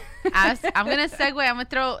ask. I'm gonna segue. I'm gonna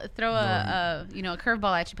throw a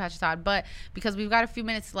curveball at you, Pastor Todd. But because we've got a few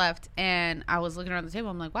minutes left, and I was looking around the table,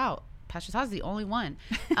 I'm like, wow, Pastor Todd's the only one.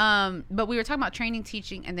 But we were talking about training,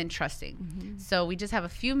 teaching, and then trusting. So we just have a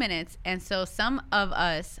few minutes. And so some of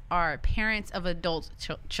us are parents of adult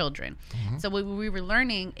children. So what we were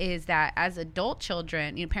learning is that as adult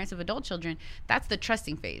children, parents of adult children, that's the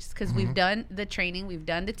trusting phase. Because we've done the training, we've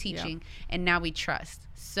done the teaching, and now we trust.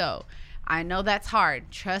 So I know that's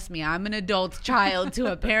hard. Trust me, I'm an adult child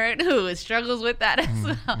to a parent who struggles with that as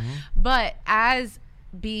well. But as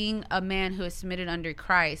being a man who is submitted under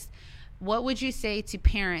Christ, what would you say to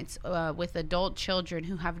parents with adult children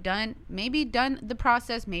who have done the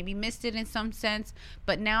process, maybe missed it in some sense,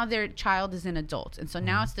 but now their child is an adult, and so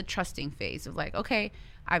now it's the trusting phase of like, okay,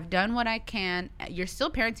 I've done what I can. You're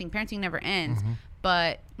still parenting. Parenting never ends,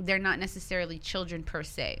 but they're not necessarily children per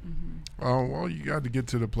se. Well, you got to get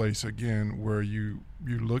to the place again where you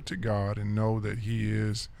look to God and know that he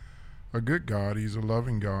is a good God. He's a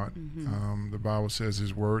loving God. The Bible says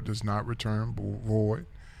his word does not return void.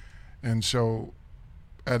 And so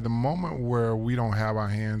at the moment where we don't have our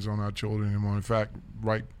hands on our children anymore, in fact,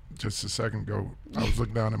 right just a second ago, I was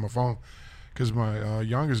looking down at my phone because my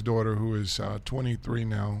youngest daughter, who is 23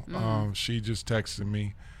 now, she just texted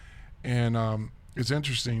me. And it's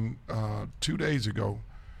interesting, 2 days ago,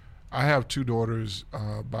 I have two daughters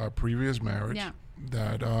by a previous marriage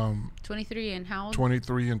that 23 and how old?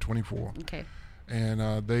 23 and 24. Okay.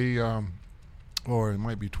 And they or it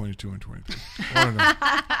might be 22 and 23. One of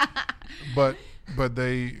them. But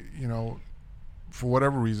they, for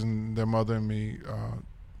whatever reason, their mother and me,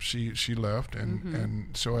 she left,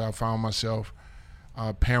 and so I found myself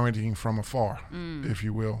parenting from afar, if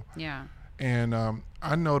you will. Yeah. And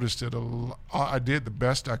I noticed it I did the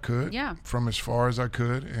best I could from as far as I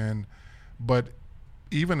could, but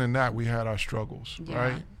even in that, we had our struggles,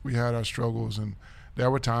 right? We had our struggles, and there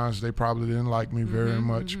were times they probably didn't like me very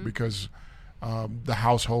much because the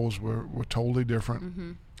households were totally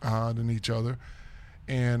different than each other.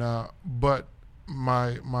 And but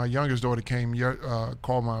my youngest daughter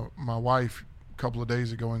called my wife a couple of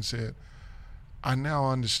days ago and said, I now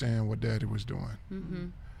understand what Daddy was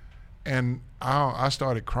doing. And I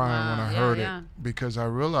started crying when I heard it, because I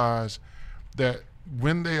realized that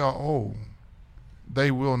when they are old, they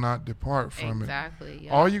will not depart from it. Exactly.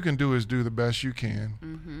 All you can do is do the best you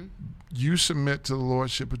can. You submit to the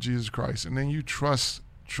Lordship of Jesus Christ, and then you trust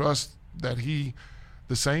that he,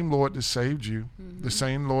 the same Lord that saved you, the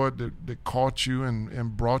same Lord that caught you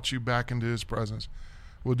and brought you back into his presence,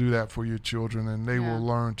 will do that for your children, and they will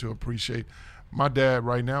learn to appreciate. My dad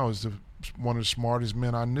right now is one of the smartest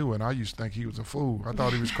men I knew, and I used to think he was a fool. I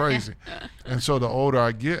thought he was crazy. And so the older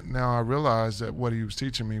I get, now I realize that what he was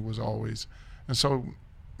teaching me was always. And so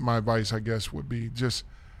my advice, I guess, would be just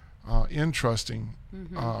in trusting,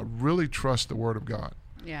 really trust the word of God.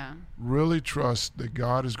 Yeah. Really trust that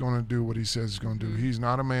God is going to do what he says he's going to do. He's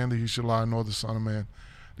not a man that he should lie, nor the son of man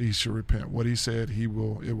that he should repent. What he said, it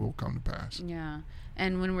will come to pass. Yeah.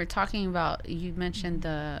 And when we're talking about, you mentioned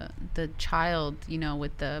the child,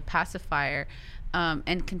 with the pacifier,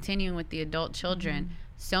 and continuing with the adult children,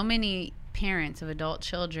 so many parents of adult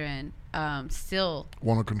children still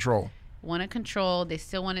want to control. They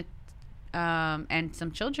still want to, and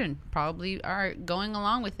some children probably are going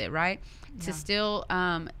along with it, right? Yeah. To still,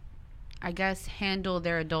 I guess, handle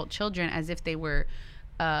their adult children as if they were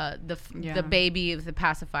the baby of the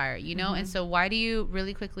pacifier, And so why do you,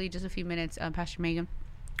 really quickly, just a few minutes, Pastor Megan,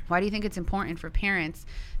 why do you think it's important for parents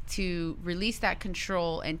to release that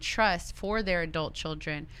control and trust for their adult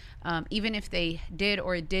children, even if they did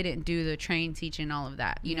or didn't do the train, teaching, all of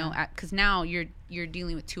that, because now you're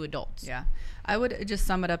dealing with two adults. Yeah. I would just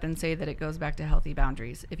sum it up and say that it goes back to healthy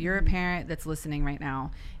boundaries. If you're a parent that's listening right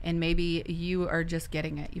now, and maybe you are just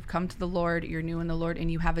getting it, you've come to the Lord, you're new in the Lord,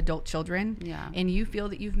 and you have adult children, and you feel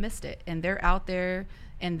that you've missed it, and they're out there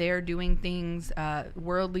and they're doing things,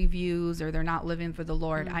 worldly views, or they're not living for the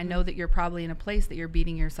Lord. I know that you're probably in a place that you're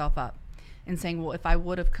beating yourself up and saying, well, if I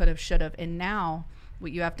would have, could have, should have. And now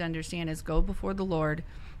what you have to understand is go before the Lord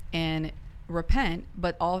and repent,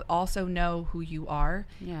 but also know who you are,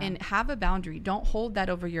 and have a boundary. Don't hold that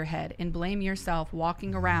over your head and blame yourself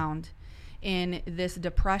walking around in this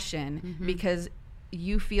depression because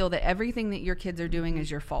you feel that everything that your kids are doing is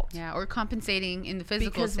your fault. Yeah, or compensating in the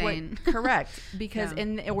physical saying. Correct. Because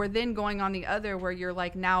and we're then going on the other where you're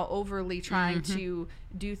like now overly trying to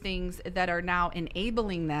do things that are now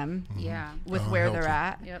enabling them with where they're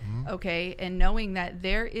at. Yep. Okay. And knowing that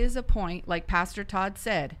there is a point, like Pastor Todd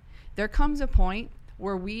said, there comes a point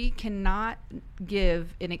where we cannot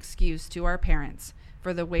give an excuse to our parents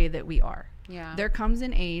for the way that we are. Yeah. There comes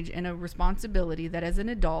an age and a responsibility that as an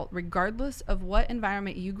adult, regardless of what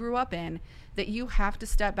environment you grew up in, that you have to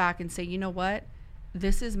step back and say, you know what?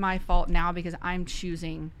 This is my fault now because I'm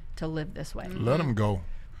choosing to live this way. Let them go.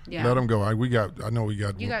 Yeah. Let them go. I know we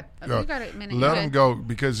got. You got a minute. Let them go,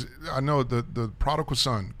 because I know the prodigal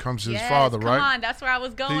son comes to his father, right? Come on, that's where I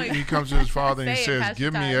was going. He comes to his father and he says,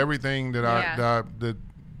 "Give me everything that that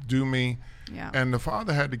do me." Yeah. And the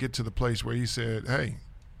father had to get to the place where he said, "Hey,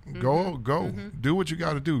 go, do what you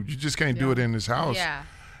got to do. You just can't do it in this house." Yeah.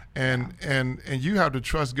 And you have to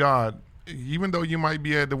trust God. Even though you might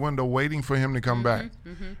be at the window waiting for him to come back,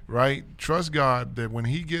 right? Trust God that when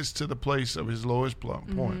he gets to the place of his lowest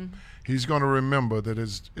point, he's going to remember that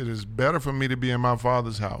it is better for me to be in my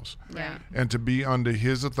father's house and to be under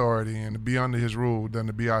his authority and to be under his rule than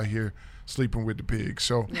to be out here sleeping with the pigs.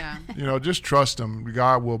 So, just trust him.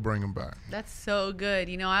 God will bring him back. That's so good.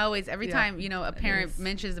 I always, every time, a parent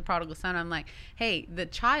mentions the prodigal son, I'm like, hey, the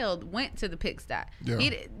child went to the pigsty.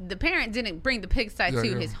 Yeah. The parent didn't bring the pigsty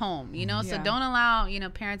to his home, so don't allow,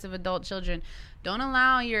 parents of adult children, don't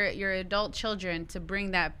allow your adult children to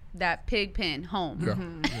bring that pig pen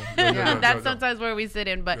home. That's sometimes where we sit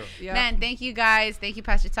in. But man, thank you guys. Thank you,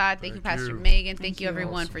 Pastor Todd. Thank you, Pastor Megan. Thank you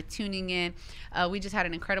everyone for tuning in. We just had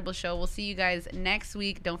an incredible show. We'll see you guys next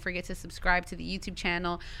week. Don't forget to subscribe to the YouTube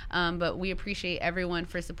channel. But we appreciate everyone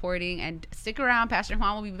for supporting, and stick around. Pastor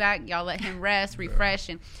Juan will be back. Y'all let him rest, refresh,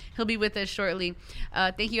 and he'll be with us shortly.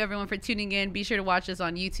 Thank you everyone for tuning in. Be sure to watch us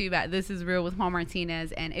on YouTube at This Is Real with Juan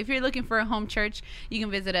Martinez. And if you're looking for a home church, you can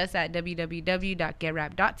visit us at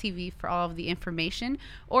www.getrap.tv for all of the information,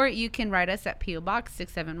 or you can write us at P.O. Box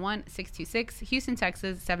 671-626, Houston,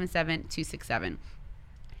 Texas 77267.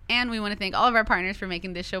 And we want to thank all of our partners for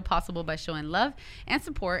making this show possible by showing love and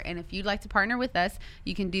support. And if you'd like to partner with us,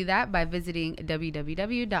 you can do that by visiting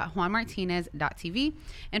www.juanmartinez.tv.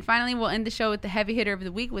 And finally, we'll end the show with the heavy hitter of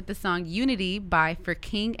the week with the song Unity by For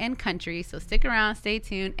King and Country. So stick around, stay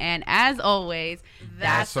tuned, and as always,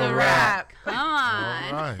 that's a wrap. Come on.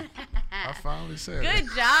 All right. I finally said it. Good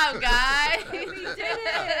job, guys. We did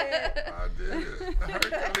it. I did it.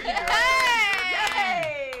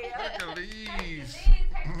 Hercules.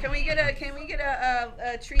 Can we get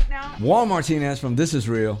a treat now? Juan Martinez from This Is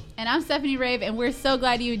Real. And I'm Stephanie Rave, and we're so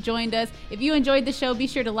glad you joined us. If you enjoyed the show, be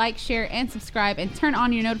sure to like, share, and subscribe, and turn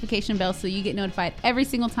on your notification bell so you get notified every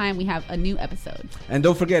single time we have a new episode. And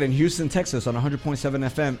don't forget, in Houston, Texas, on 100.7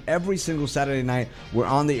 FM, every single Saturday night, we're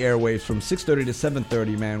on the airwaves from 6:30 to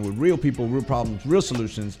 7:30, man, with real people, real problems, real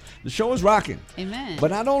solutions. The show is rocking. Amen. But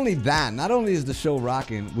not only is the show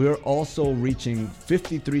rocking, we're also reaching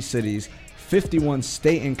 53 cities, 51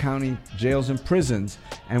 state and county jails and prisons.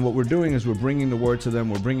 And what we're doing is we're bringing the word to them.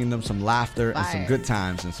 We're bringing them some laughter and some good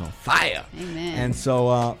times and some fire. Amen. And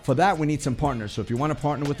so for that, we need some partners. So if you want to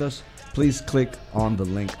partner with us, please click on the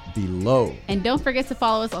link below. And don't forget to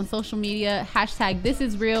follow us on social media,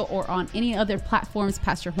 #ThisIsReal, or on any other platforms,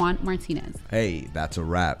 Pastor Juan Martinez. Hey, that's a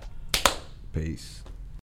wrap. Peace.